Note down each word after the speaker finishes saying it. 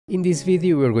In this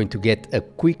video we are going to get a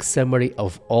quick summary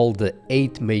of all the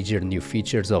 8 major new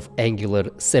features of Angular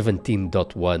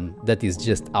 17.1 that is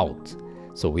just out.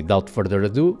 So without further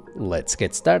ado, let's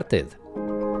get started.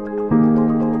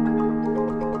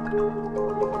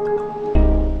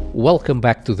 Welcome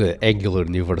back to the Angular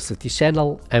University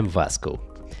channel. I'm Vasco.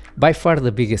 By far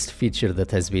the biggest feature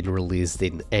that has been released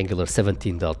in Angular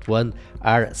 17.1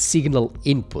 are signal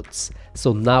inputs.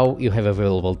 So now you have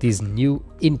available this new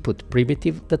input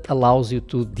primitive that allows you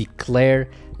to declare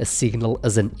a signal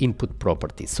as an input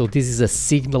property. So this is a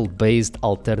signal-based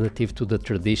alternative to the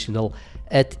traditional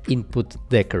 @input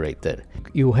decorator.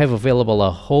 You have available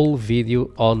a whole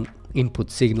video on input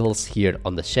signals here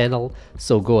on the channel,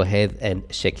 so go ahead and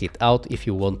check it out if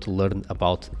you want to learn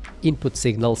about input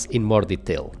signals in more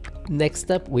detail.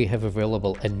 Next up, we have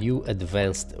available a new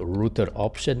advanced router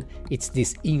option. It's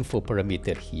this info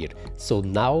parameter here. So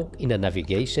now in a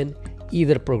navigation,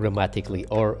 either programmatically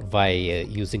or via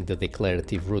using the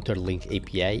declarative router link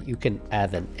API, you can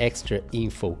add an extra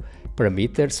info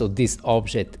parameter. So this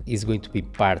object is going to be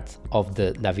part of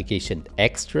the navigation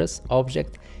extras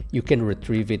object. You can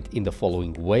retrieve it in the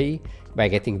following way by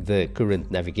getting the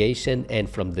current navigation, and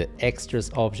from the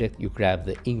extras object you grab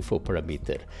the info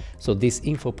parameter. So this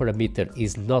info parameter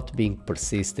is not being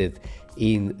persisted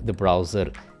in the browser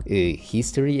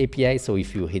history API. So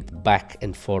if you hit back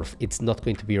and forth, it's not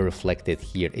going to be reflected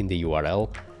here in the URL.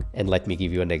 And let me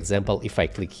give you an example. If I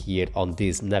click here on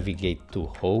this navigate to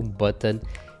home button,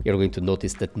 you're going to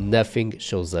notice that nothing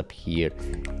shows up here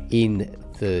in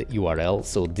the URL.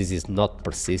 So this is not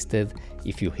persisted.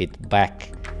 If you hit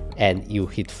back and you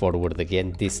hit forward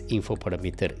again, this info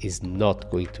parameter is not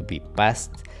going to be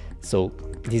passed. So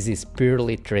this is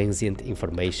purely transient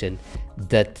information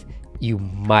that you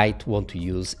might want to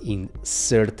use in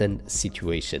certain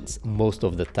situations. Most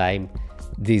of the time,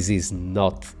 this is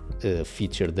not a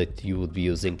feature that you would be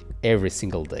using every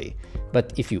single day.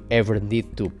 But if you ever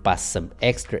need to pass some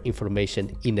extra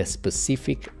information in a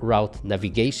specific route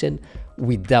navigation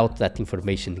without that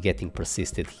information getting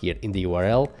persisted here in the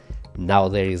URL, now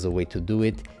there is a way to do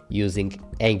it using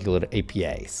Angular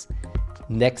APIs.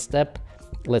 Next up,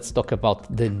 let's talk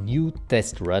about the new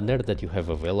test runner that you have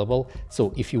available.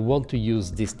 So if you want to use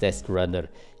this test runner,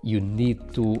 you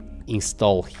need to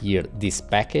install here this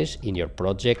package in your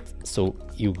project. So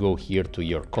you go here to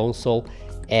your console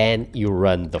and you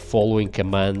run the following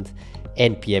command: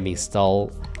 npm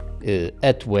install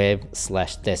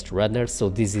 @web/test runner. So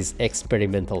this is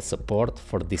experimental support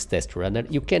for this test runner.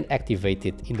 You can activate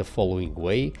it in the following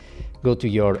way: go to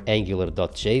your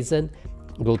angular.json,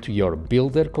 go to your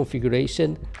builder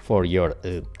configuration for your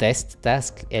test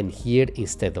task, and here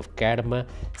instead of Karma,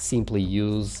 simply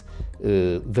use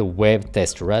the web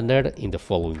test runner in the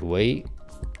following way: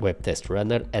 web test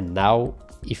runner. And now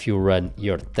if you run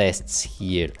your tests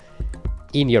here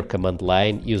in your command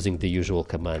line using the usual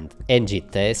command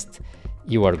ng-test,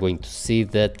 you are going to see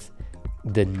that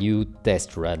the new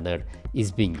test runner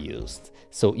is being used.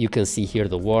 So you can see here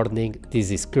the warning: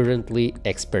 this is currently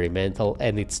experimental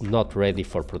and it's not ready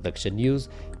for production use,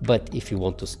 but if you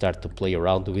want to start to play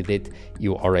around with it,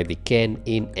 you already can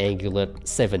in Angular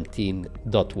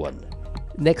 17.1.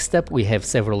 Next up, we have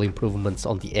several improvements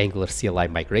on the Angular CLI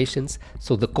migrations.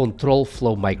 So the control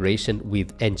flow migration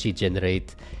with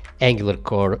ng-generate Angular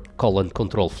core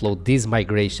control flow, this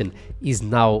migration is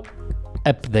now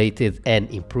updated and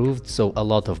improved. So a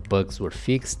lot of bugs were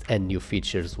fixed and new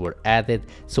features were added.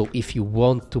 So if you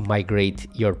want to migrate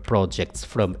your projects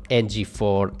from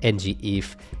ng-for,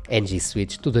 ng-if,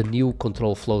 ng-switch to the new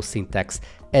control flow syntax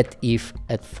 @if,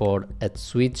 @for,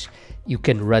 @switch, you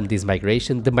can run this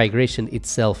migration. The migration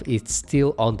itself is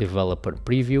still on developer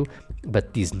preview,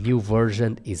 but this new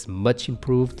version is much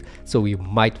improved, so you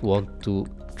might want to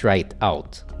try it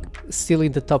out. Still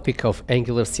in the topic of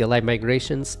Angular CLI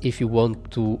migrations, if you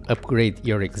want to upgrade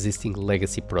your existing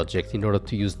legacy project in order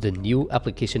to use the new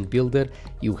application builder,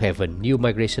 you have a new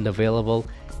migration available: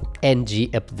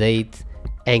 ng-update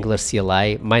Angular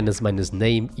CLI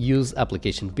 --name use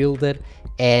application builder,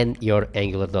 and your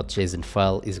angular.json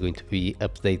file is going to be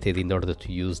updated in order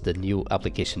to use the new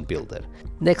application builder.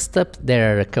 Next up,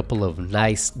 there are a couple of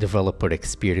nice developer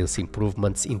experience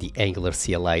improvements in the Angular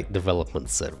CLI development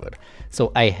server.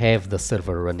 So I have the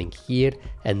server running here,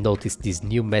 and notice this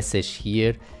new message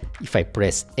here. If I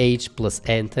press H plus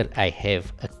enter, I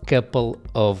have a couple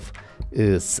of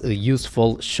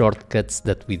useful shortcuts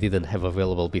that we didn't have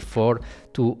available before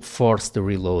to force the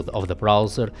reload of the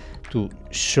browser, to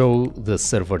show the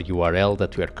server URL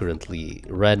that we are currently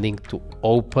running, to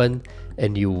open a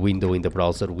new window in the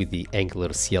browser with the Angular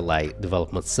CLI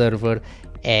development server,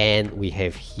 and we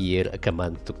have here a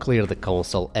command to clear the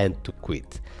console and to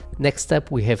quit. Next up,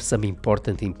 we have some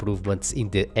important improvements in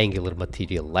the Angular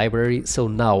material library. So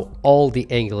now all the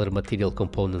Angular material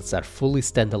components are fully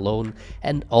standalone,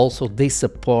 and also they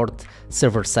support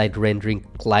server-side rendering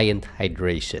client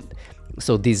hydration.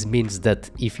 So this means that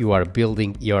if you are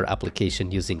building your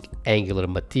application using Angular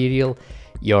material,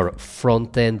 your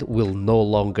front end will no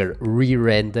longer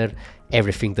re-render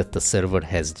everything that the server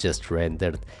has just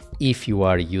rendered if you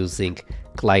are using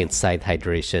client-side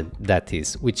hydration, that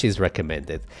is, which is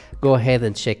recommended. Go ahead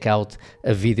and check out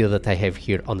a video that I have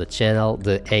here on the channel,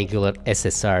 the Angular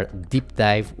SSR deep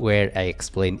dive, where I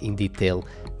explain in detail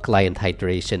client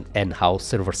hydration and how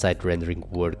server-side rendering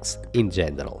works in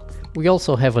general. We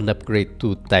also have an upgrade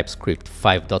to Typescript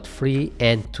 5.3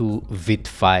 and to Vite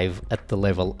 5 at the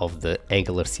level of the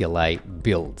Angular CLI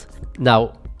build.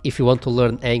 Now, if you want to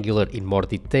learn Angular in more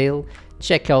detail,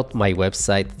 check out my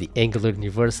website, the Angular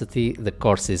University. The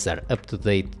courses are up to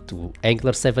date to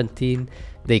Angular 17.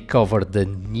 They cover the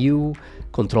new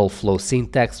control flow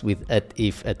syntax with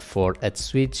 @if, @for,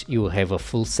 @switch. You have a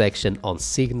full section on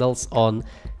signals, on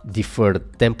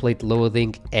deferred template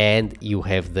loading, and you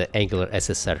have the Angular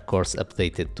SSR course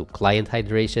updated to client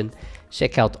hydration.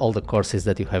 Check out all the courses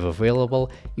that you have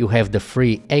available. You have the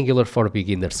free Angular for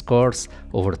Beginners course,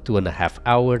 over 2.5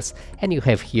 hours, and you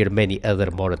have here many other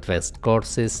more advanced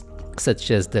courses, such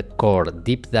as the Core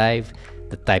Deep Dive,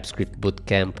 the TypeScript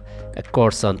Bootcamp, a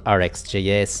course on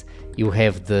RxJS. You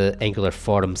have the Angular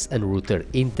Forms and Router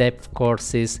in-depth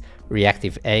courses,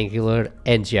 Reactive Angular,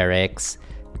 NGRX,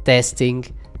 testing,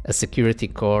 a security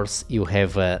course. You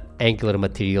have a Angular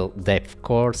Material Depth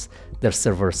course, the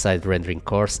server-side rendering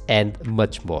course, and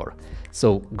much more.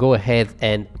 So go ahead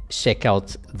and check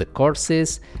out the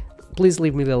courses. Please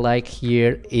leave me a like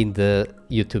here in the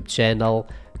YouTube channel.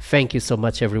 Thank you so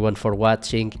much everyone for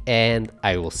watching, and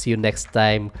I will see you next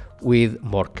time with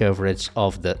more coverage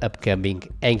of the upcoming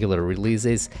Angular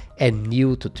releases and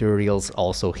new tutorials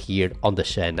also here on the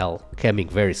channel coming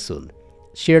very soon.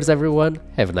 Cheers everyone,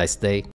 have a nice day.